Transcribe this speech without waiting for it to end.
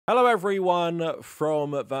Hello everyone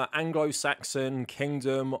from the Anglo-Saxon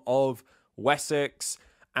Kingdom of Wessex,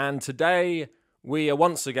 and today we are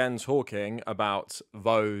once again talking about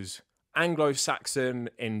those Anglo-Saxon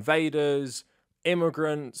invaders,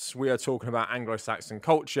 immigrants. We are talking about Anglo-Saxon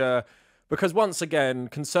culture, because once again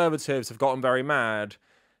conservatives have gotten very mad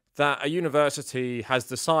that a university has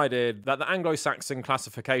decided that the Anglo-Saxon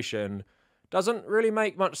classification doesn't really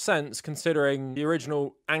make much sense, considering the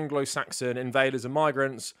original Anglo-Saxon invaders and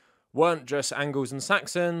migrants weren't just Angles and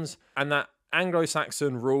Saxons, and that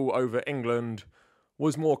Anglo-Saxon rule over England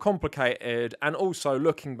was more complicated. And also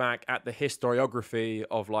looking back at the historiography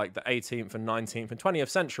of like the 18th and 19th and 20th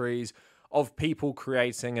centuries of people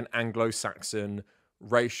creating an Anglo-Saxon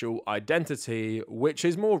racial identity, which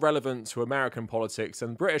is more relevant to American politics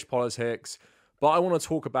than British politics. But I want to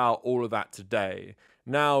talk about all of that today.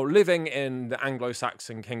 Now, living in the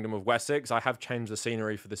Anglo-Saxon Kingdom of Wessex, I have changed the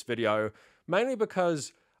scenery for this video, mainly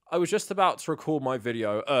because I was just about to record my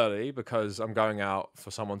video early because I'm going out for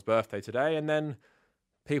someone's birthday today, and then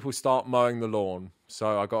people start mowing the lawn.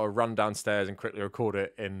 So I got to run downstairs and quickly record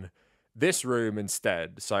it in this room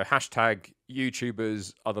instead. So hashtag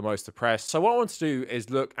YouTubers are the most oppressed. So what I want to do is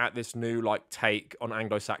look at this new take on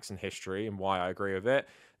Anglo-Saxon history and why I agree with it.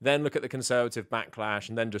 Then look at the conservative backlash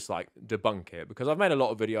and then just debunk it, because I've made a lot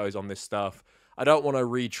of videos on this stuff. I don't want to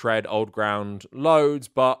retread old ground loads,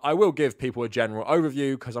 but I will give people a general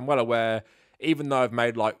overview, because I'm well aware, even though I've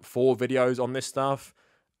made 4 videos on this stuff,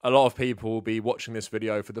 a lot of people will be watching this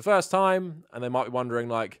video for the first time and they might be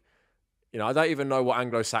wondering I don't even know what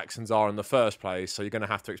Anglo-Saxons are in the first place, so you're going to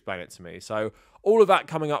have to explain it to me. So all of that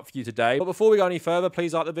coming up for you today. But before we go any further,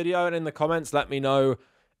 please like the video, and in the comments let me know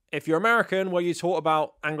if you're American, where you taught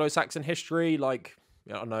about Anglo-Saxon history, I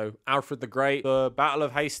don't know, Alfred the Great, the Battle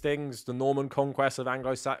of Hastings, the Norman Conquest of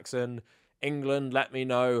Anglo-Saxon England. Let me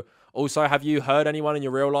know. Also, have you heard anyone in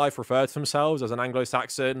your real life refer to themselves as an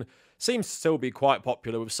Anglo-Saxon? Seems to still be quite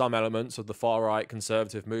popular with some elements of the far-right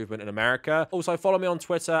conservative movement in America. Also, follow me on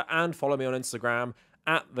Twitter and follow me on Instagram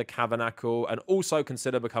at the Kavernacle, and also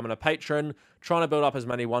consider becoming a patron. Trying to build up as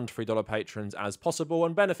many $1 to $3 patrons as possible,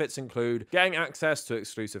 and benefits include getting access to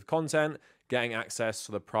exclusive content, getting access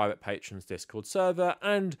to the private patrons Discord server,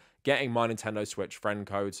 and getting my Nintendo Switch friend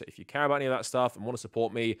code. So if you care about any of that stuff and want to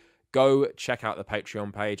support me, go check out the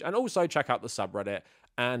Patreon page, and also check out the subreddit,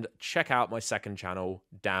 and check out my second channel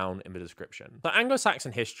down in the description. The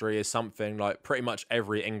Anglo-Saxon history is something pretty much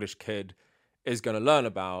every English kid is going to learn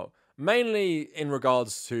about, mainly in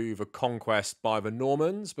regards to the conquest by the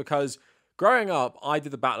Normans, because growing up, I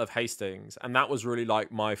did the Battle of Hastings, and that was really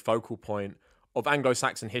my focal point of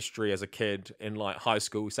Anglo-Saxon history as a kid in high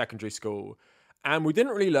school, secondary school. And we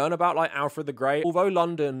didn't really learn about Alfred the Great. Although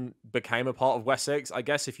London became a part of Wessex, I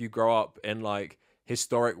guess if you grow up in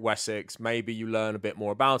historic Wessex, maybe you learn a bit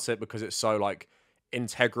more about it because it's so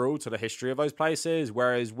integral to the history of those places.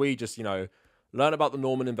 Whereas we just, learn about the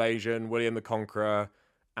Norman invasion, William the Conqueror,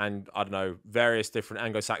 and I don't know, various different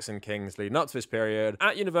Anglo-Saxon kings leading up to this period.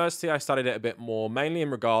 At university, I studied it a bit more, mainly in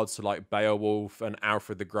regards to Beowulf and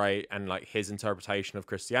Alfred the Great and his interpretation of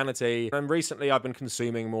Christianity. And recently I've been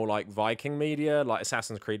consuming more Viking media, like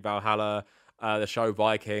Assassin's Creed Valhalla, the show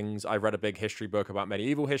Vikings. I read a big history book about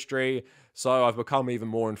medieval history, so I've become even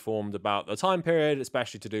more informed about the time period,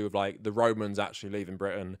 especially to do with the Romans actually leaving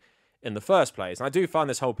Britain in the first place. And I do find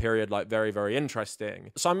this whole period very, very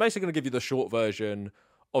interesting. So I'm basically going to give you the short version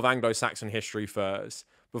of Anglo-Saxon history first,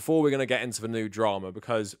 before we're going to get into the new drama,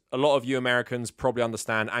 because a lot of you Americans probably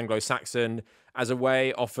understand Anglo-Saxon as a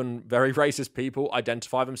way often very racist people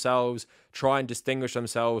identify themselves, try and distinguish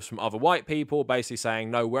themselves from other white people, basically saying,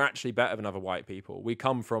 no, we're actually better than other white people. We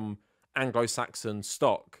come from Anglo-Saxon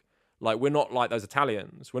stock. We're not like those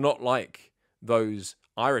Italians. We're not like those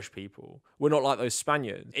Irish people. We're not like those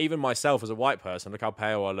Spaniards. Even myself as a white person, look how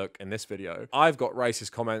pale I look in this video. I've got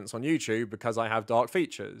racist comments on YouTube because I have dark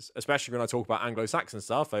features, especially when I talk about Anglo-Saxon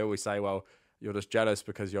stuff. They always say, well, you're just jealous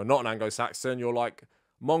because you're not an Anglo-Saxon. You're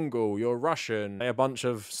Mongol, you're Russian, a bunch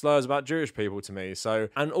of slurs about Jewish people to me. So,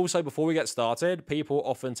 and also before we get started, people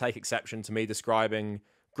often take exception to me describing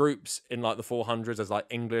groups in the 400s as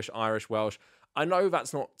English, Irish, Welsh. I know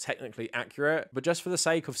that's not technically accurate, but just for the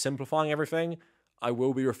sake of simplifying everything, I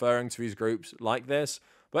will be referring to these groups like this.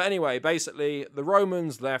 But anyway, basically, the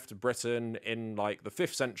Romans left Britain in the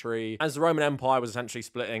 5th century as the Roman Empire was essentially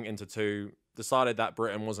splitting into two, decided that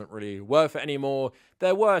Britain wasn't really worth it anymore.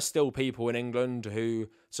 There were still people in England who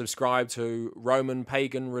subscribed to Roman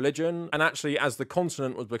pagan religion. And actually, as the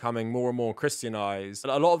continent was becoming more and more Christianized,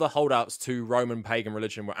 a lot of the holdouts to Roman pagan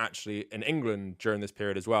religion were actually in England during this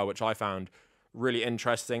period as well, which I found really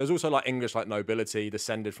interesting. There's also like English like nobility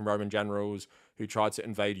descended from Roman generals who tried to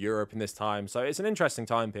invade Europe in this time. So it's an interesting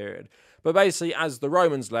time period. But basically, as the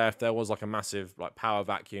Romans left, there was like a massive like power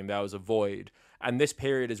vacuum. There was a void. And this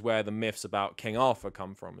period is where the myths about King Arthur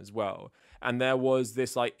come from as well. And there was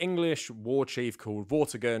this like English war chief called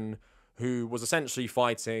Vortigern, who was essentially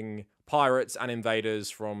fighting pirates and invaders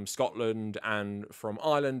from Scotland and from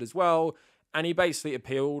Ireland as well. And he basically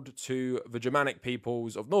appealed to the Germanic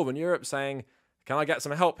peoples of Northern Europe saying, can I get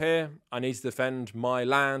some help here? I need to defend my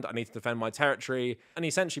land. I need to defend my territory. And he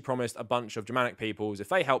essentially promised a bunch of Germanic peoples, if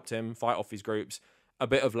they helped him fight off these groups, a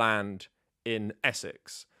bit of land in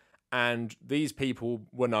Essex. And these people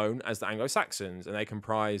were known as the Anglo-Saxons, and they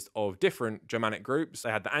comprised of different Germanic groups.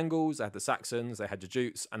 They had the Angles, they had the Saxons, they had the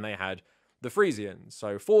Jutes, and they had the Frisians.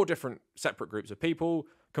 So 4 different separate groups of people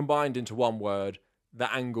combined into one word,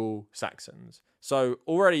 the Anglo-Saxons. So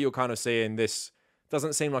already you're kind of seeing this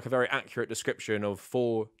doesn't seem like a very accurate description of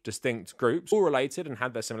 4 distinct groups, all related and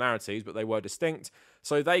had their similarities, but they were distinct.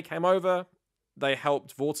 So they came over, they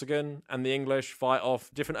helped Vortigern and the English fight off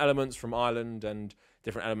different elements from Ireland and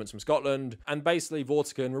different elements from Scotland, and basically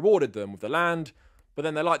Vortigern rewarded them with the land, but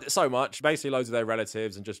then they liked it so much, basically loads of their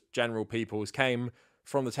relatives and just general peoples came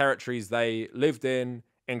from the territories they lived in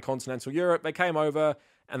continental Europe. They came over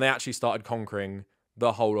and they actually started conquering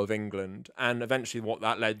the whole of England, and eventually what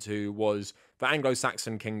that led to was the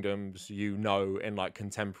Anglo-Saxon kingdoms you know in like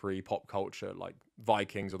contemporary pop culture, like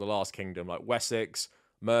Vikings or the Last Kingdom, like Wessex,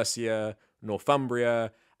 Mercia,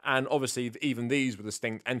 Northumbria, and obviously even these were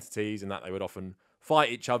distinct entities in that they would often fight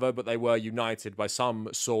each other, but they were united by some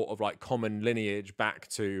sort of like common lineage back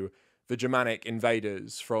to the Germanic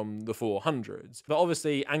invaders from the 400s. But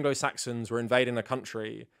obviously Anglo-Saxons were invading a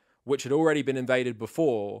country which had already been invaded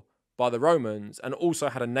before by the Romans and also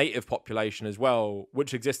had a native population as well,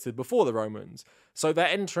 which existed before the Romans. So they're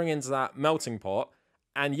entering into that melting pot.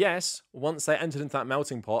 And yes, once they entered into that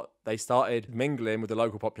melting pot, they started mingling with the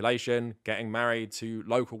local population, getting married to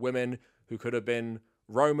local women who could have been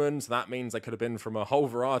Romans. That means they could have been from a whole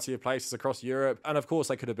variety of places across Europe. And of course,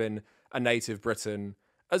 they could have been a native Briton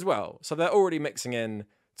as well. So they're already mixing in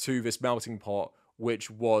to this melting pot, which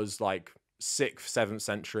was like 6th, 7th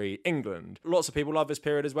century England. Lots of people love this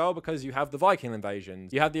period as well because you have the Viking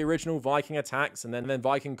invasions. You had the original Viking attacks and then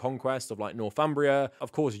Viking conquest of like Northumbria.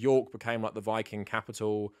 Of course, York became like the Viking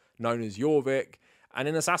capital known as Jorvik. And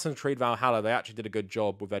in Assassin's Creed Valhalla, they actually did a good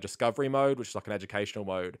job with their discovery mode, which is like an educational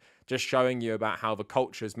mode, just showing you about how the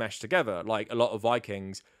cultures mesh together. Like a lot of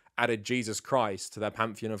Vikings added Jesus Christ to their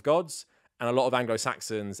pantheon of gods, and a lot of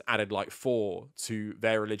Anglo-Saxons added like Thor to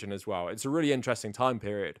their religion as well. It's a really interesting time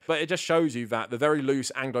period. But it just shows you that the very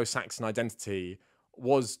loose Anglo-Saxon identity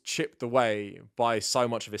was chipped away by so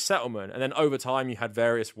much of his settlement. And then over time, you had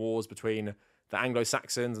various wars between the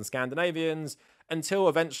Anglo-Saxons and Scandinavians, until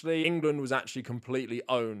eventually England was actually completely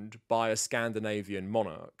owned by a Scandinavian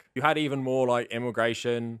monarch. You had even more like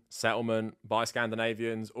immigration, settlement by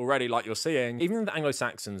Scandinavians already, like you're seeing. Even if the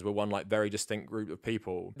Anglo-Saxons were one like very distinct group of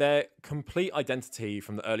people, their complete identity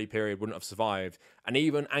from the early period wouldn't have survived, and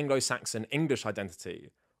even Anglo-Saxon English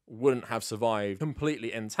identity wouldn't have survived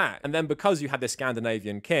completely intact. And then because you had this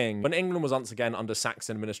Scandinavian king, when England was once again under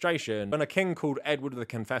Saxon administration, when a king called Edward the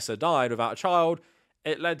Confessor died without a child,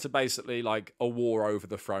 it led to basically like a war over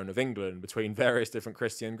the throne of England between various different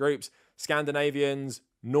Christian groups, Scandinavians,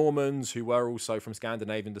 Normans, who were also from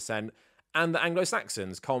Scandinavian descent, and the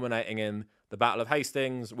Anglo-Saxons, culminating in the Battle of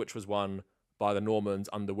Hastings, which was won by the Normans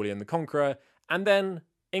under William the Conqueror. And then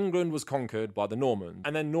England was conquered by the Normans.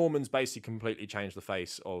 And then Normans basically completely changed the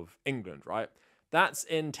face of England, right? That's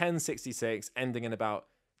in 1066, ending in about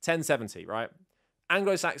 1070, right?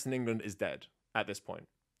 Anglo-Saxon England is dead at this point.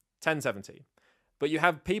 1070. But you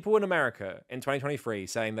have people in America in 2023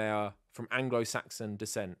 saying they are from Anglo-Saxon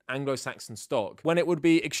descent, Anglo-Saxon stock, when it would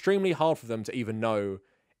be extremely hard for them to even know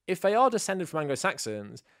if they are descended from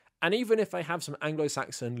Anglo-Saxons, and even if they have some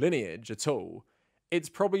Anglo-Saxon lineage at all, it's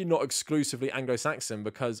probably not exclusively Anglo-Saxon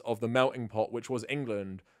because of the melting pot, which was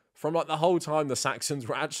England, from like the whole time the Saxons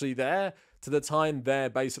were actually there to the time their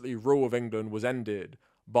basically rule of England was ended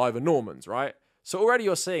by the Normans, right? So already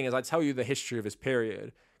you're seeing, as I tell you the history of this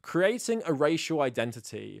period, creating a racial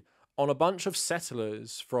identity on a bunch of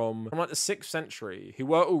settlers from like the 6th century who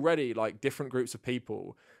were already like different groups of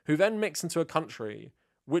people who then mixed into a country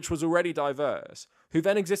which was already diverse, who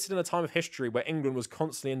then existed in a time of history where England was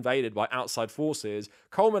constantly invaded by outside forces,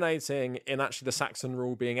 culminating in actually the Saxon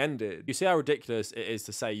rule being ended. You see how ridiculous it is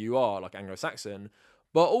to say you are like Anglo-Saxon,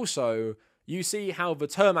 but also you see how the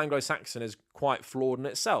term Anglo-Saxon is quite flawed in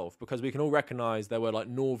itself, because we can all recognize there were like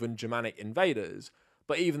Northern Germanic invaders,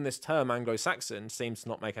 but even this term Anglo-Saxon seems to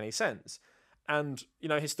not make any sense. And, you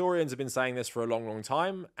know, historians have been saying this for a long, long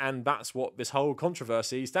time, and that's what this whole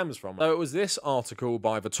controversy stems from. So it was this article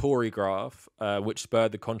by the Tory Graph which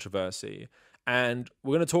spurred the controversy. And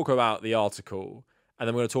we're going to talk about the article, and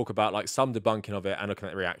then we're going to talk about like some debunking of it and looking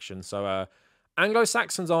at the reaction. So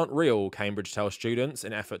Anglo-Saxons aren't real, Cambridge tells students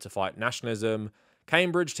in effort to fight nationalism.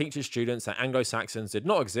 Cambridge teaches students that Anglo-Saxons did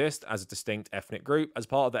not exist as a distinct ethnic group as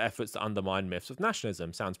part of their efforts to undermine myths of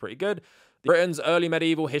nationalism. Sounds pretty good. Britain's early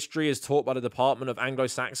medieval history is taught by the Department of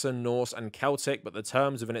Anglo-Saxon, Norse and Celtic, but the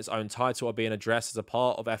terms within its own title are being addressed as a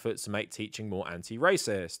part of efforts to make teaching more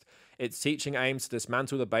anti-racist. Its teaching aims to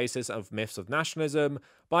dismantle the basis of myths of nationalism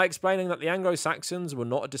by explaining that the Anglo-Saxons were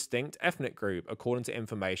not a distinct ethnic group, according to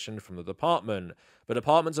information from the department. The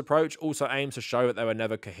department's approach also aims to show that there were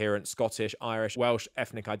never coherent Scottish, Irish, Welsh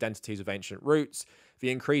ethnic identities with ancient roots. The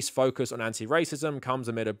increased focus on anti-racism comes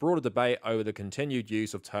amid a broader debate over the continued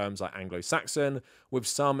use of terms like Anglo-Saxon, with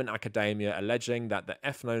some in academia alleging that the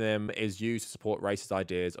ethnonym is used to support racist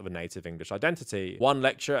ideas of a native English identity. One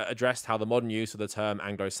lecturer addressed how the modern use of the term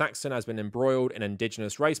Anglo-Saxon has been embroiled in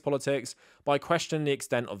indigenous race politics by questioning the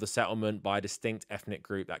extent of the settlement by a distinct ethnic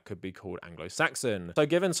group that could be called Anglo-Saxon. So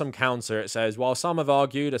given some counter, it says, while some have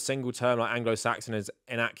argued a single term like Anglo-Saxon is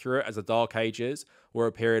inaccurate as the Dark Ages were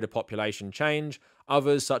a period of population change,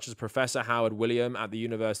 others, such as Professor Howard William at the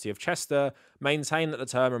University of Chester, maintain that the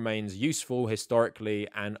term remains useful historically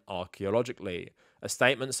and archaeologically. A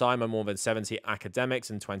statement signed by more than 70 academics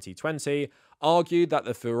in 2020 argued that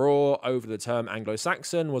the furore over the term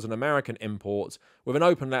Anglo-Saxon was an American import, with an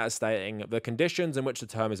open letter stating the conditions in which the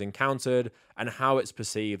term is encountered and how it's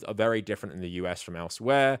perceived are very different in the US from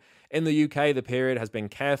elsewhere. In the UK, the period has been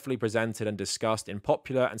carefully presented and discussed in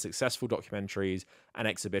popular and successful documentaries and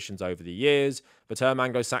exhibitions over the years. The term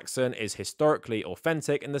Anglo-Saxon is historically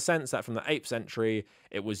authentic in the sense that from the 8th century,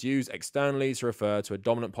 it was used externally to refer to a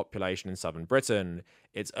dominant population in southern Britain.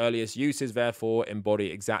 Its earliest uses, therefore,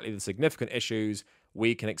 embody exactly the significant issues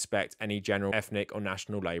we can expect any general ethnic or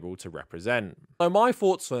national label to represent. So my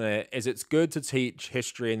thoughts on it is it's good to teach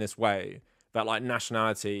history in this way, that like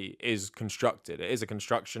nationality is constructed. It is a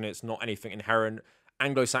construction, it's not anything inherent.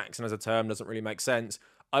 Anglo-Saxon as a term doesn't really make sense.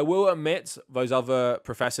 I will admit, those other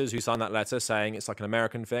professors who signed that letter saying it's like an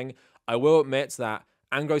American thing, I will admit that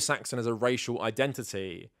Anglo-Saxon as a racial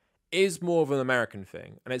identity is more of an American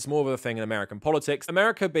thing, and it's more of a thing in American politics.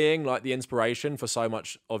 America being like the inspiration for so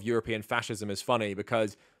much of European fascism is funny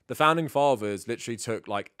because the founding fathers literally took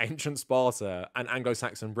like ancient Sparta and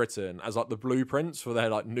Anglo-Saxon Britain as like the blueprints for their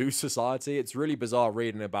like new society. It's really bizarre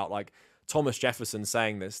reading about like Thomas Jefferson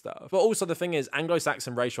saying this stuff. But also the thing is,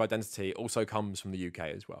 Anglo-Saxon racial identity also comes from the UK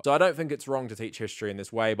as well. So I don't think it's wrong to teach history in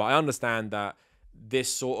this way, but I understand that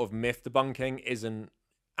this sort of myth debunking isn't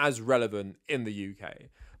as relevant in the UK.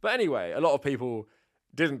 But anyway, a lot of people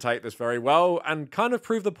didn't take this very well and kind of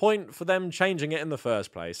proved the point for them changing it in the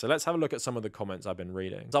first place. So let's have a look at some of the comments I've been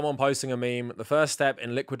reading. Someone posting a meme: the first step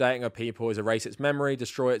in liquidating a people is erase its memory,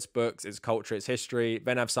 destroy its books, its culture, its history,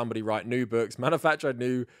 then have somebody write new books, manufacture a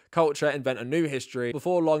new culture, invent a new history.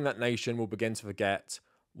 Before long, that nation will begin to forget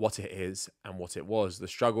what it is and what it was. The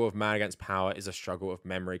struggle of man against power is a struggle of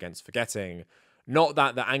memory against forgetting. Not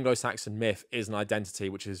that the Anglo-Saxon myth is an identity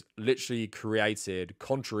which is literally created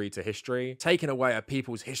contrary to history. Taking away a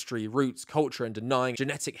people's history, roots, culture, and denying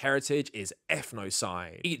genetic heritage is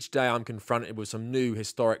ethnocide. Each day I'm confronted with some new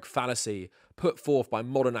historic fallacy put forth by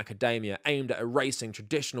modern academia aimed at erasing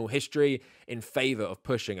traditional history in favour of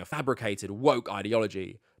pushing a fabricated woke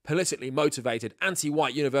ideology. Politically motivated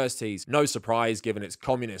anti-white universities. No surprise given it's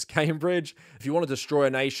communist Cambridge. If you want to destroy a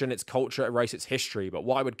nation, its culture, erase its history. But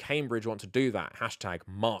why would Cambridge want to do that? Hashtag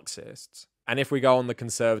Marxists. And if we go on the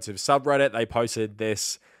conservative subreddit, they posted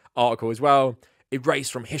this article as well. Erase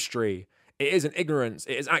from history. It isn't ignorance.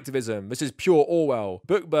 It is activism. This is pure Orwell.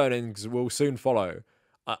 Book burnings will soon follow.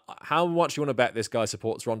 How much you want to bet this guy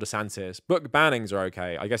supports Ron DeSantis? Book bannings are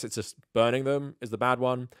okay. I guess it's just burning them is the bad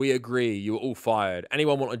one. We agree, you were all fired.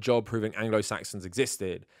 Anyone want a job proving Anglo-Saxons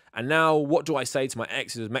existed? And now, what do I say to my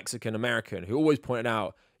exes Mexican American who always pointed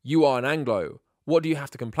out, you are an Anglo. What do you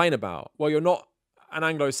have to complain about? Well, you're not an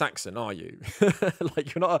Anglo-Saxon, are you?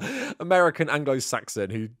 Like, you're not an American Anglo-Saxon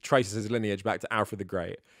who traces his lineage back to Alfred the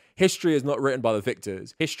Great. History is not written by the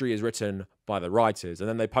victors. History is written by the writers. And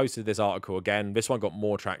then they posted this article again. This one got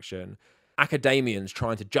more traction. Academians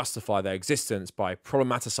trying to justify their existence by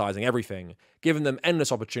problematicizing everything, giving them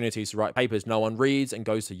endless opportunities to write papers no one reads and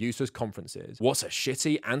goes to useless conferences. What a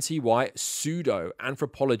shitty anti-white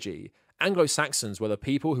pseudo-anthropology. Anglo-Saxons were the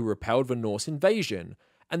people who repelled the Norse invasion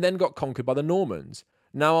and then got conquered by the Normans.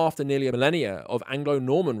 Now, after nearly a millennia of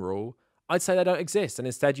Anglo-Norman rule, I'd say they don't exist, and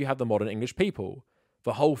instead you have the modern English people.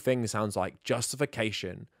 the whole thing sounds like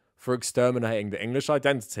justification for exterminating the English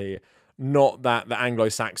identity, not that the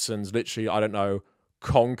Anglo-Saxons literally, I don't know,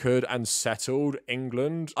 conquered and settled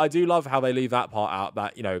England. I do love how they leave that part out,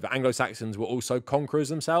 that, you know, the Anglo-Saxons were also conquerors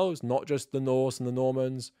themselves, not just the Norse and the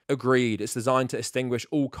Normans. Agreed, it's designed to extinguish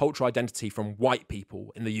all cultural identity from white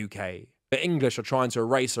people in the UK. The English are trying to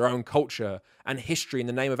erase their own culture and history in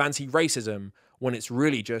the name of anti-racism, when it's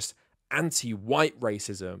really just anti-white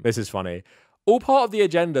racism. This is funny. All part of the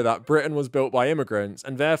agenda that Britain was built by immigrants,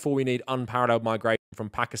 and therefore we need unparalleled migration from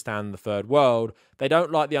Pakistan and the Third World. They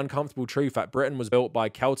don't like the uncomfortable truth that Britain was built by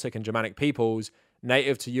Celtic and Germanic peoples,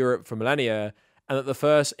 native to Europe for millennia, and that the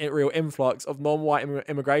first real influx of non-white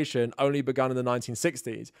immigration only begun in the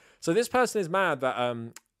 1960s. So this person is mad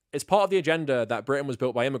that it's part of the agenda that Britain was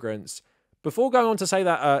built by immigrants, before going on to say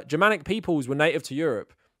that Germanic peoples were native to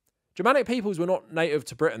Europe. Germanic peoples were not native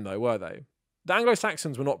to Britain, though, were they? The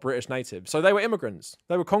Anglo-Saxons were not British natives, so they were immigrants.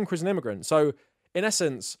 They were conquerors and immigrants. So, in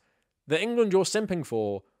essence, the England you're simping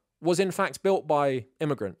for was in fact built by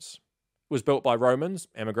immigrants. Was built by Romans,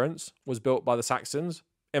 immigrants. Was built by the Saxons,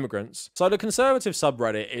 immigrants. So the conservative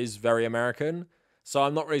subreddit is very American, so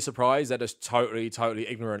I'm not really surprised. They're just totally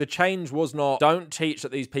ignorant. The change was not, don't teach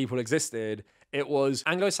that these people existed. It was,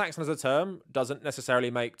 Anglo-Saxon as a term doesn't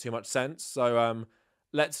necessarily make too much sense, so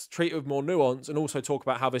let's treat it with more nuance and also talk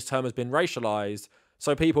about how this term has been racialized.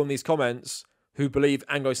 So people in these comments who believe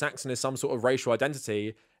Anglo-Saxon is some sort of racial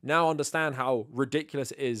identity now understand how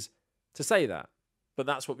ridiculous it is to say that. But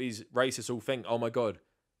that's what these racists all think. Oh my God,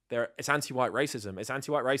 it's anti-white racism. It's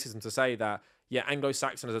anti-white racism to say that, yeah,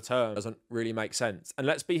 Anglo-Saxon as a term doesn't really make sense. And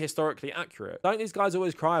let's be historically accurate. Don't these guys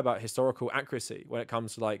always cry about historical accuracy when it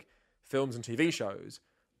comes to like films and TV shows?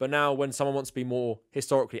 But now when someone wants to be more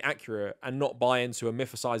historically accurate and not buy into a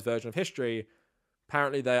mythicized version of history,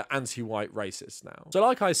 apparently they're anti-white racists now. So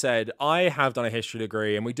like I said, I have done a history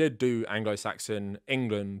degree and we did do Anglo-Saxon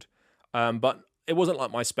England, but it wasn't like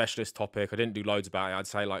my specialist topic. I didn't do loads about it. I'd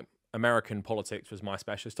say like American politics was my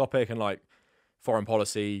specialist topic and like foreign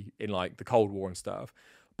policy in like the Cold War and stuff.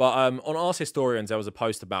 But on Ask Historians, there was a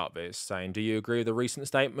post about this saying, do you agree with the recent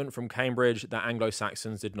statement from Cambridge that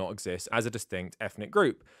Anglo-Saxons did not exist as a distinct ethnic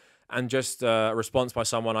group? And just a response by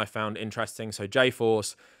someone I found interesting. So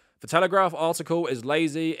J-Force, the Telegraph article is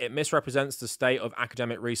lazy. It misrepresents the state of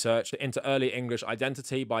academic research into early English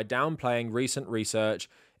identity by downplaying recent research,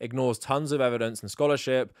 ignores tons of evidence and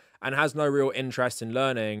scholarship, and has no real interest in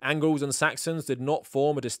learning. Angles and Saxons did not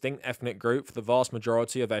form a distinct ethnic group for the vast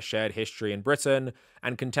majority of their shared history in Britain,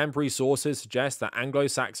 and contemporary sources suggest that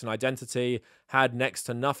Anglo-Saxon identity had next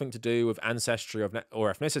to nothing to do with ancestry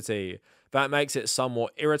or ethnicity. That makes it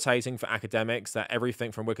somewhat irritating for academics that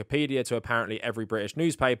everything from Wikipedia to apparently every British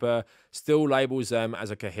newspaper still labels them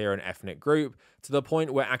as a coherent ethnic group, to the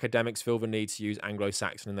point where academics feel the need to use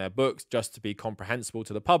Anglo-Saxon in their books just to be comprehensible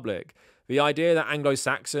to the public. The idea that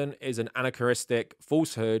Anglo-Saxon is an anachronistic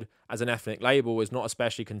falsehood as an ethnic label is not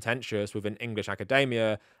especially contentious within English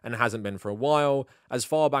academia and hasn't been for a while. As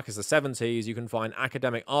far back as the 70s, you can find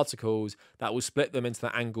academic articles that will split them into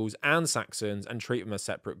the Angles and Saxons and treat them as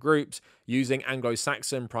separate groups, using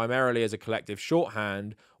Anglo-Saxon primarily as a collective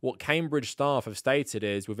shorthand. What Cambridge staff have stated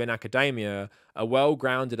is, within academia, a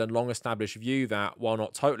well-grounded and long-established view that, while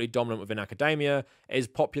not totally dominant within academia, is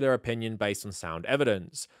popular opinion based on sound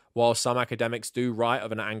evidence. While some academics do write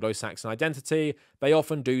of an Anglo-Saxon identity, they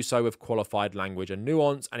often do so with qualified language and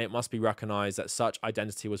nuance, and it must be recognised that such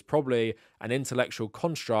identity was probably an intellectual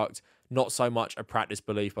construct, not so much a practiced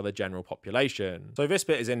belief by the general population. So this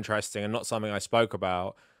bit is interesting and not something I spoke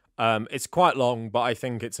about. It's quite long, but I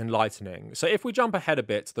think it's enlightening. So if we jump ahead a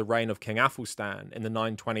bit to the reign of King Athelstan in the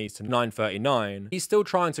 920s to 939, he's still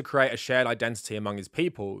trying to create a shared identity among his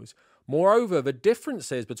peoples. Moreover, the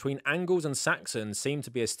differences between Angles and Saxons seem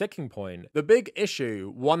to be a sticking point. The big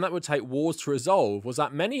issue, one that would take wars to resolve, was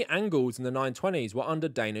that many Angles in the 920s were under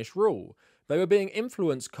Danish rule. They were being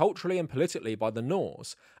influenced culturally and politically by the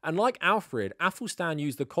Norse, and like Alfred, Athelstan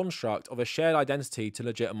used the construct of a shared identity to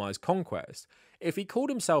legitimize conquest. If he called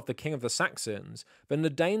himself the King of the Saxons, then the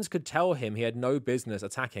Danes could tell him he had no business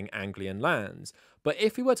attacking Anglian lands. But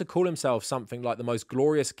if he were to call himself something like the most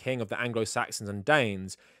glorious king of the Anglo-Saxons and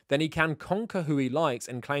Danes, then he can conquer who he likes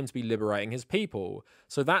and claim to be liberating his people.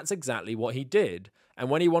 So that's exactly what he did. And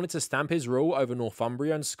when he wanted to stamp his rule over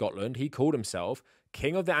Northumbria and Scotland, he called himself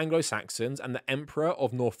king of the Anglo-Saxons and the emperor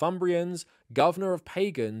of Northumbrians, governor of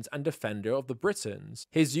pagans and defender of the Britons.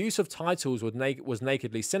 His use of titles was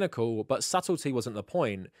nakedly cynical, but subtlety wasn't the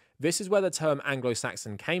point. This is where the term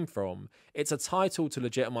Anglo-Saxon came from. It's a title to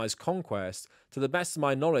legitimize conquest. To the best of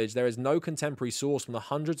my knowledge, there is no contemporary source from the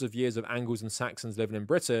hundreds of years of Angles and Saxons living in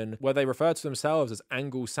Britain where they refer to themselves as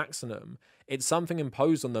Anglo-Saxonum. It's something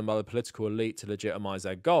imposed on them by the political elite to legitimize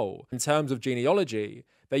their goal. In terms of genealogy,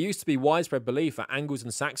 there used to be widespread belief that Angles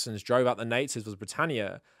and Saxons drove out the natives of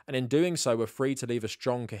Britannia, and in doing so were free to leave a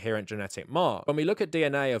strong, coherent genetic mark. When we look at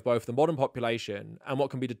DNA of both the modern population and what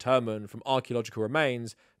can be determined from archaeological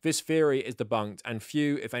remains, this theory is debunked, and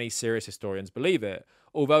few, if any, serious historians believe it.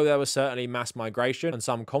 Although there was certainly mass migration and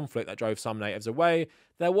some conflict that drove some natives away,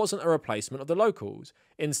 there wasn't a replacement of the locals.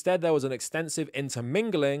 Instead, there was an extensive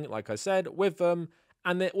intermingling, like I said, with them,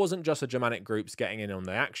 and it wasn't just the Germanic groups getting in on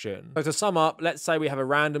the action. So to sum up, let's say we have a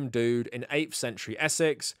random dude in 8th century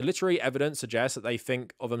Essex. The literary evidence suggests that they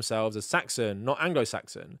think of themselves as Saxon, not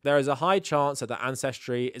Anglo-Saxon. There is a high chance that their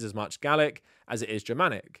ancestry is as much Gallic as it is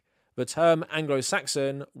Germanic. The term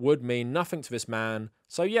Anglo-Saxon would mean nothing to this man,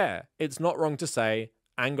 so yeah, it's not wrong to say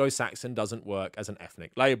Anglo-Saxon doesn't work as an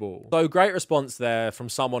ethnic label. So great response there from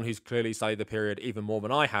someone who's clearly studied the period even more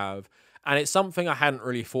than I have. And it's something I hadn't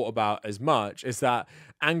really thought about as much, is that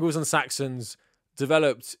Angles and Saxons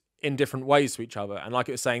developed in different ways to each other. And like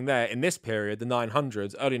it was saying there, in this period, the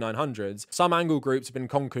 900s, early 900s, some Angle groups have been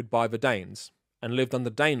conquered by the Danes and lived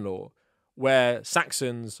under Dane law, where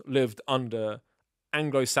Saxons lived under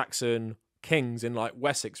Anglo-Saxon kings in like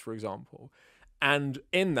Wessex, for example. And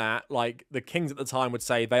in that, like, the kings at the time would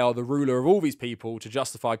say they are the ruler of all these people to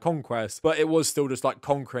justify conquest, but it was still just like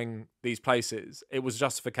conquering these places. It was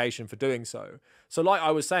justification for doing so. So like I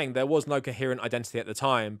was saying, there was no coherent identity at the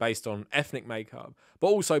time based on ethnic makeup, but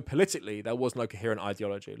also politically, there was no coherent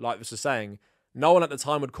ideology. Like this was saying, no one at the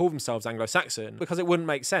time would call themselves Anglo-Saxon because it wouldn't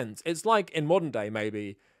make sense. It's like in modern day,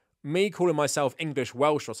 maybe, me calling myself English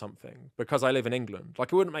Welsh or something because I live in England.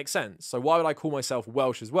 Like, it wouldn't make sense. So why would I call myself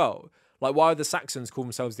Welsh as well? Like, why would the Saxons call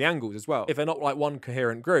themselves the Angles as well, if they're not like one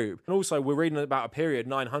coherent group? And also, we're reading about a period,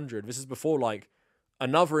 900. This is before like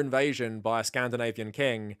another invasion by a Scandinavian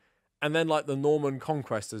king, and then like the Norman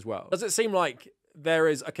Conquest as well. Does it seem like there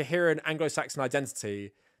is a coherent Anglo-Saxon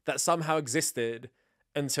identity that somehow existed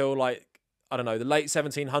until like, I don't know, the late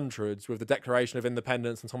 1700s with the Declaration of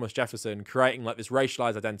Independence and Thomas Jefferson creating like this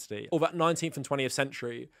racialized identity, or that 19th and 20th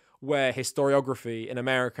century where historiography in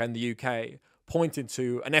America and the UK pointed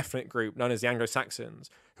to an ethnic group known as the Anglo-Saxons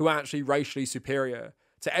who are actually racially superior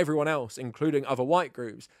to everyone else, including other white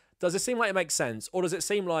groups? Does it seem like it makes sense? Or does it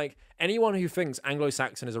seem like anyone who thinks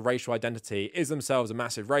Anglo-Saxon is a racial identity is themselves a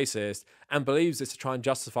massive racist and believes this to try and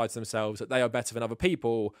justify to themselves that they are better than other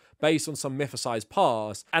people based on some mythicized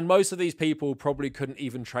past? And most of these people probably couldn't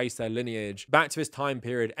even trace their lineage back to this time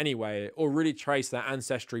period anyway, or really trace their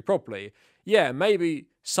ancestry properly. Yeah, maybe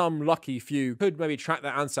some lucky few could maybe track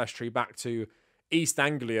their ancestry back to East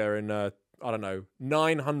Anglia in, I don't know,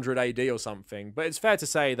 900 AD or something. But it's fair to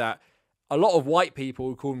say that a lot of white people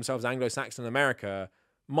who call themselves Anglo-Saxon in America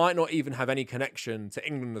might not even have any connection to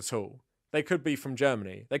England at all. They could be from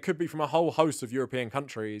Germany. They could be from a whole host of European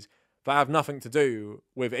countries that have nothing to do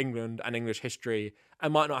with England and English history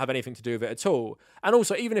and might not have anything to do with it at all. And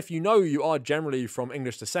also, even if you know you are generally from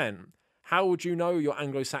English descent, how would you know you're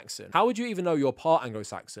Anglo-Saxon? How would you even know you're part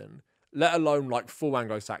Anglo-Saxon, let alone like full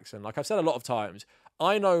Anglo-Saxon? Like I've said a lot of times,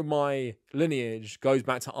 I know my lineage goes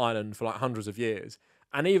back to Ireland for like hundreds of years.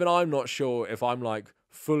 And even I'm not sure if I'm like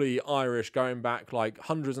fully Irish going back like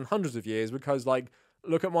hundreds and hundreds of years, because like,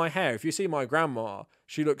 look at my hair. If you see my grandma,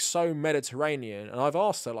 she looks so Mediterranean. And I've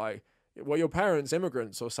asked her like, were your parents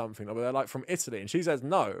immigrants or something? Or they're like from Italy? And she says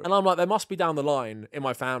no. And I'm like, there must be down the line in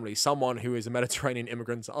my family someone who is a Mediterranean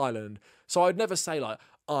immigrant to Ireland. So I'd never say like,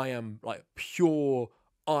 I am like pure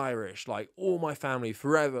Irish, like all my family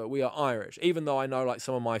forever, we are Irish. Even though I know like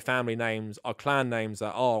some of my family names are clan names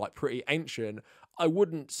that are like pretty ancient, I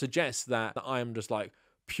wouldn't suggest that I am just like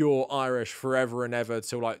pure Irish forever and ever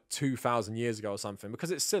till like 2,000 years ago or something,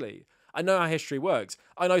 because it's silly. I know how history works.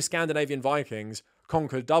 I know Scandinavian Vikings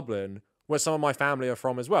conquered Dublin, where some of my family are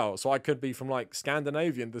from as well. So I could be from like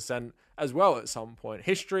Scandinavian descent as well at some point.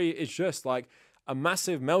 History is just like a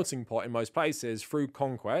massive melting pot in most places through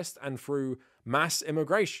conquest and through mass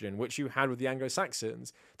immigration, which you had with the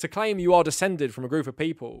Anglo-Saxons. To claim you are descended from a group of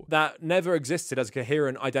people that never existed as a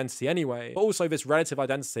coherent identity anyway, but also this relative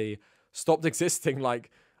identity stopped existing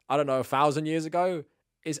like, I don't know, 1,000 years ago,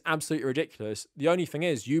 is absolutely ridiculous. The only thing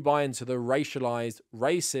is, you buy into the racialized,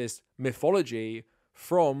 racist mythology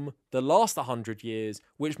from the last 100 years,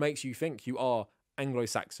 which makes you think you are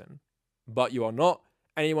Anglo-Saxon. but you are not.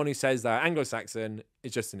 Anyone who says they're Anglo-Saxon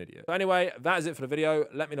is just an idiot. So anyway, that is it for the video.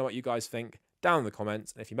 Let me know what you guys think down in the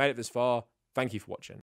comments. And if you made it this far, thank you for watching.